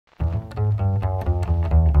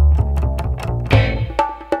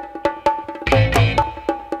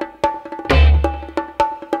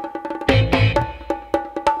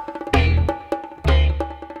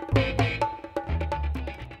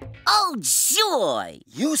joy!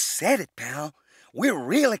 You said it, pal. We're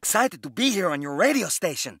real excited to be here on your radio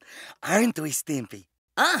station. Aren't we, Stimpy?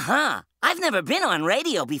 Uh-huh. I've never been on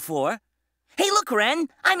radio before. Hey, look, Ren.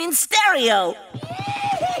 I'm in stereo.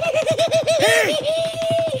 Hey!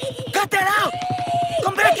 Cut that out!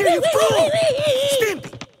 Come back here, you fool!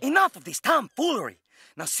 Stimpy, enough of this tomfoolery.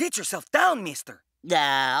 Now sit yourself down, mister.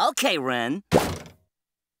 Okay, Ren.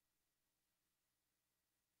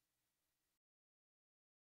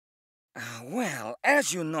 Well,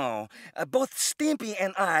 as you know, both Stimpy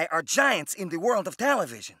and I are giants in the world of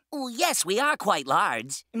television. Oh, yes, we are quite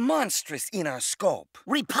large. Monstrous in our scope.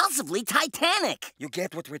 Repulsively titanic. You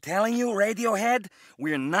get what we're telling you, Radiohead?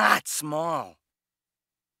 We're not small.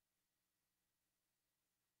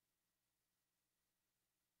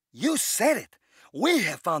 You said it. We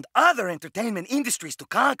have found other entertainment industries to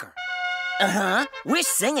conquer. Uh-huh. We're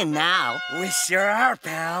singing now. We sure are,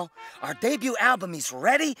 pal. Our debut album is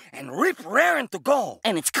ready and rip-raring to go.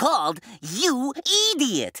 And it's called You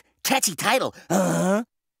Eediot. Catchy title. Uh-huh.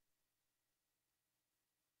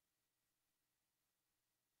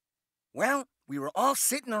 Well, we were all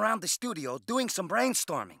sitting around the studio doing some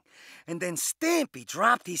brainstorming. And then Stimpy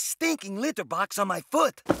dropped his stinking litter box on my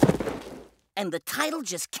foot. And the title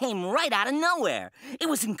just came right out of nowhere. It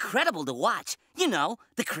was incredible to watch. You know,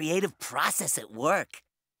 the creative process at work.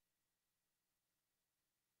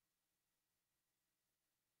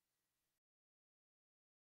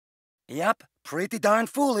 Yep, pretty darn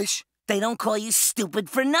foolish. They don't call you stupid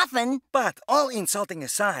for nothing. But all insulting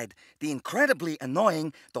aside, the incredibly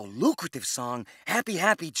annoying, though lucrative song Happy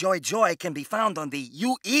Happy Joy Joy can be found on the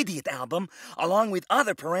You Eediot album, along with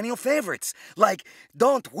other perennial favorites, like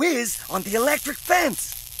Don't Whiz on the Electric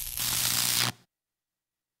Fence.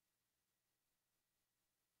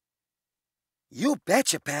 You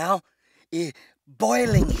betcha, pal.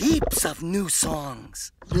 Boiling heaps of new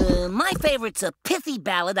songs. My favorite's a pithy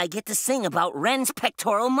ballad I get to sing about Ren's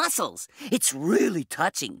pectoral muscles. It's really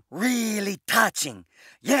touching. Really touching.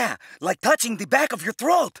 Yeah, like touching the back of your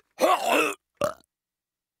throat.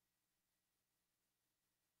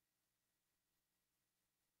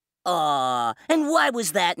 Aw, and why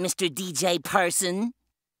was that, Mr. DJ Person?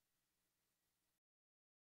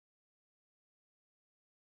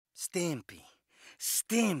 Stimpy,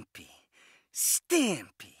 Stimpy,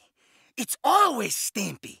 Stimpy. It's always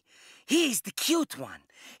Stimpy. He's the cute one.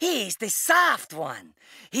 He's the soft one.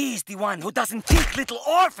 He's the one who doesn't kick little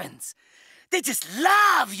orphans. They just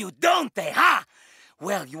love you, don't they, huh?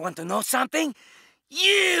 Well, you want to know something?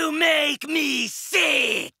 You make me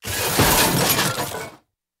sick!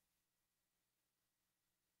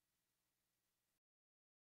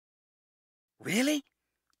 Really?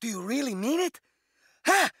 Do you really mean it?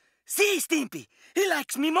 Ha! See, Stimpy, he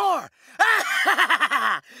likes me more.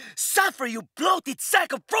 Suffer, you bloated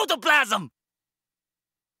sack of protoplasm!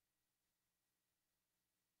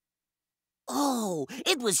 Oh,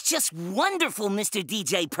 it was just wonderful, Mr.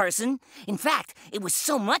 DJ Person. In fact, it was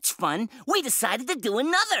so much fun, we decided to do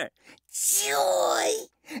another. Joy!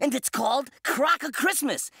 And it's called Crock of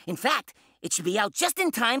Christmas. In fact, it should be out just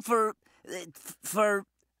in time for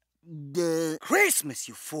Christmas,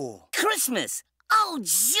 you fool. Christmas. Oh,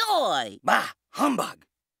 joy! Bah, humbug.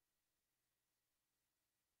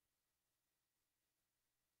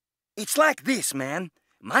 It's like this, man.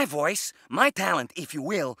 My voice, my talent, if you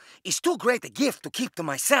will, is too great a gift to keep to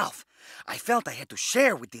myself. I felt I had to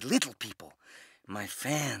share with the little people, my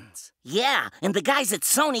fans. Yeah, and the guys at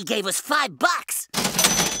Sony gave us $5.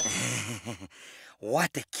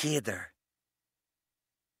 What a kidder.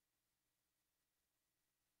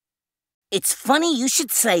 It's funny you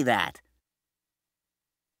should say that.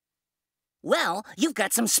 Well, you've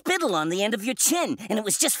got some spittle on the end of your chin, and it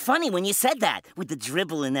was just funny when you said that, with the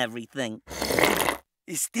dribble and everything.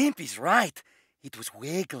 Stimpy's right. It was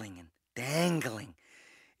wiggling and dangling.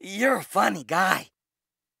 You're a funny guy.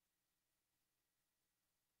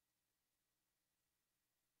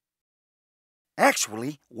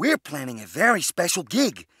 Actually, we're planning a very special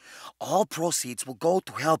gig. All proceeds will go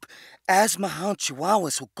to help asthma-hound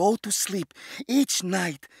chihuahuas who go to sleep each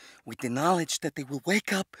night with the knowledge that they will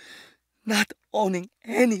wake up not owning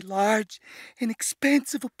any large and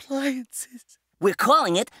expensive appliances. We're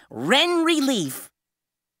calling it Ren Relief.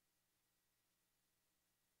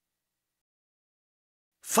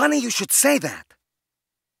 Funny you should say that.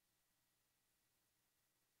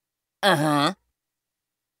 Uh-huh.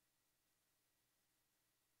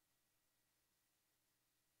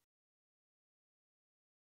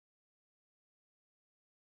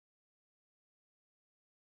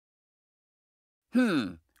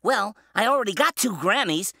 Well, I already got 2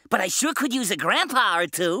 Grammys, but I sure could use a grandpa or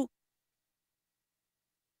two.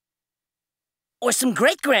 Or some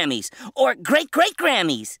great Grammys. Or great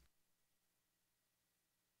Grammys.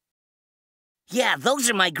 Yeah, those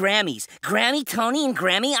are my Grammys. Grammy, Tony, and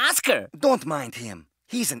Grammy Oscar. Don't mind him.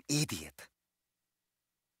 He's an idiot.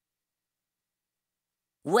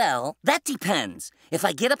 Well, that depends. If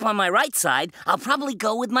I get up on my right side, I'll probably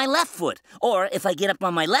go with my left foot. Or if I get up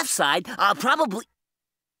on my left side, I'll probably...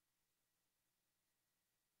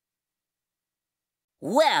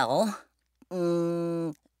 Well,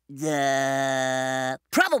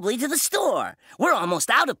 probably to the store. We're almost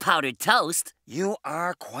out of powdered toast. You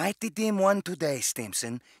are quite the dim one today,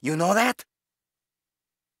 Stimpson. You know that?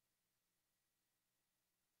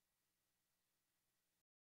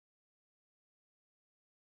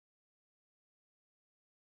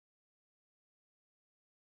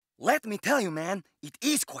 Let me tell you, man, it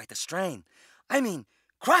is quite a strain. I mean,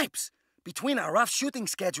 cripes! Between our rough shooting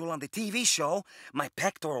schedule on the TV show, my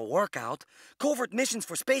pectoral workout, covert missions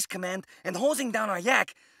for Space Command, and hosing down our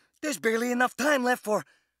yak, there's barely enough time left for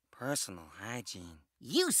personal hygiene.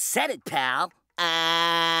 You said it, pal.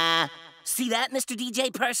 See that, Mr.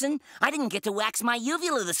 DJ Person? I didn't get to wax my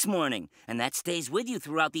uvula this morning, and that stays with you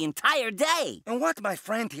throughout the entire day. And what my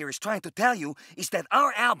friend here is trying to tell you is that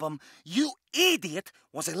our album, You Eediot,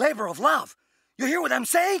 was a labor of love. You hear what I'm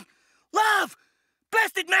saying? Love!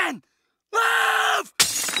 Blast it, man! Love!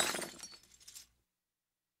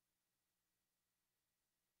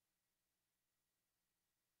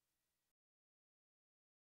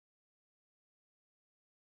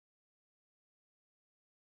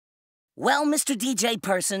 Well, Mr. DJ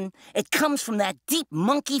Person, it comes from that deep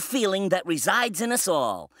monkey feeling that resides in us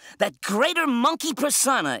all. That greater monkey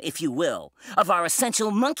persona, if you will, of our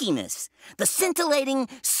essential monkeyness. The scintillating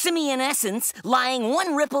simian essence lying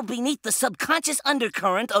one ripple beneath the subconscious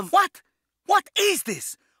undercurrent of... What? What is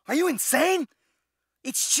this? Are you insane?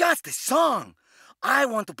 It's just a song. I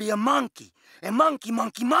want to be a monkey. A monkey,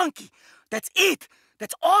 monkey, monkey. That's it.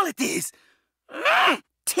 That's all it is.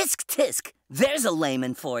 Tisk tisk. There's a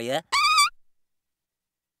layman for you.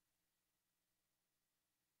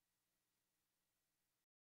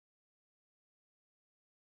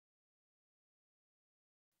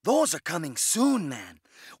 Those are coming soon, man.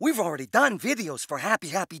 We've already done videos for Happy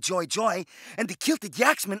Happy Joy Joy and the Kilted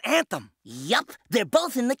Yaxman Anthem. Yup, they're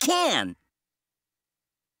both in the can.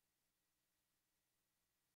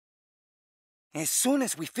 As soon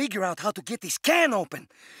as we figure out how to get this can open.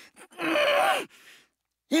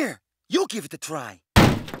 Here, you give it a try.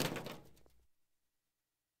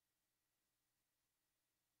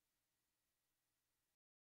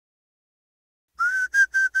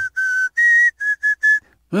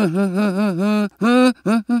 My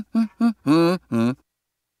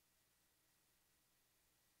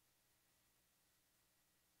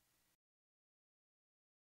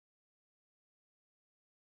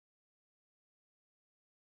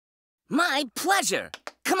pleasure.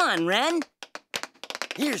 Come on, Ren.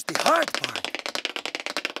 Here's the hard part.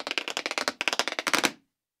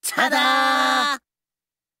 Ta-da!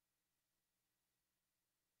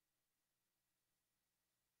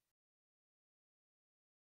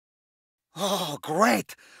 Oh,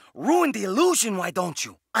 great. Ruin the illusion, why don't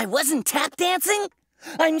you? I wasn't tap dancing?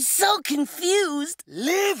 I'm so confused.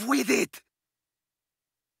 Live with it.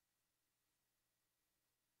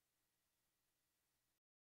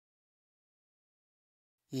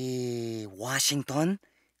 Washington,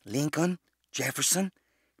 Lincoln, Jefferson,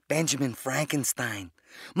 Benjamin Frankenstein.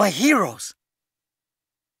 My heroes.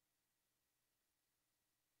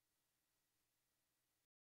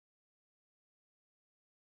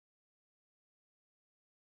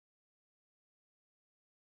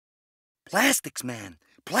 Plastics, man.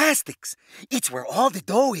 Plastics. It's where all the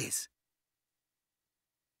dough is.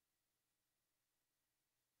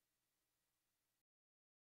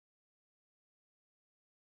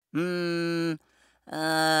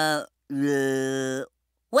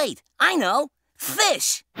 Wait, I know.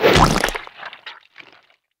 Fish.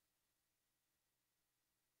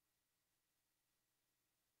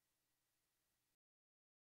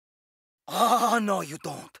 Oh, no, you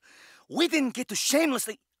don't. We didn't get to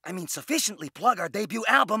sufficiently plug our debut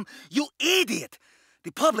album, You Eediot.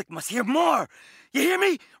 The public must hear more. You hear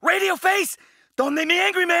me? Radio face? Don't make me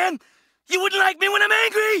angry, man. You wouldn't like me when I'm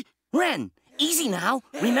angry. Ren, easy now.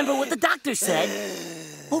 Remember what the doctor said.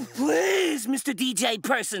 Oh, please, Mr. DJ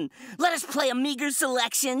Person. Let us play a meager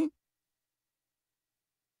selection.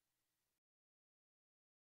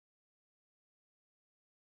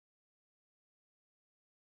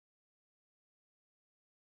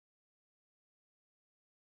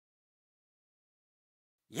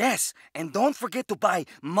 Yes, and don't forget to buy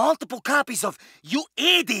multiple copies of You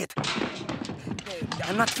Eediot.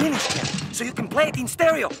 I'm not finished yet, so you can play it in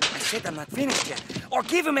stereo. I said I'm not finished yet. Or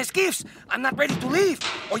give them as gifts. I'm not ready to leave.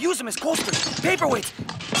 Or use them as coasters, paperweights,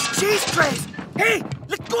 cheese trays. Hey,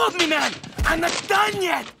 let go of me, man. I'm not done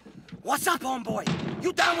yet. What's up, homeboy?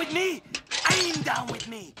 You down with me? I'm down with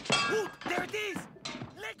me. Ooh, there it is.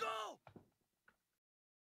 Let go.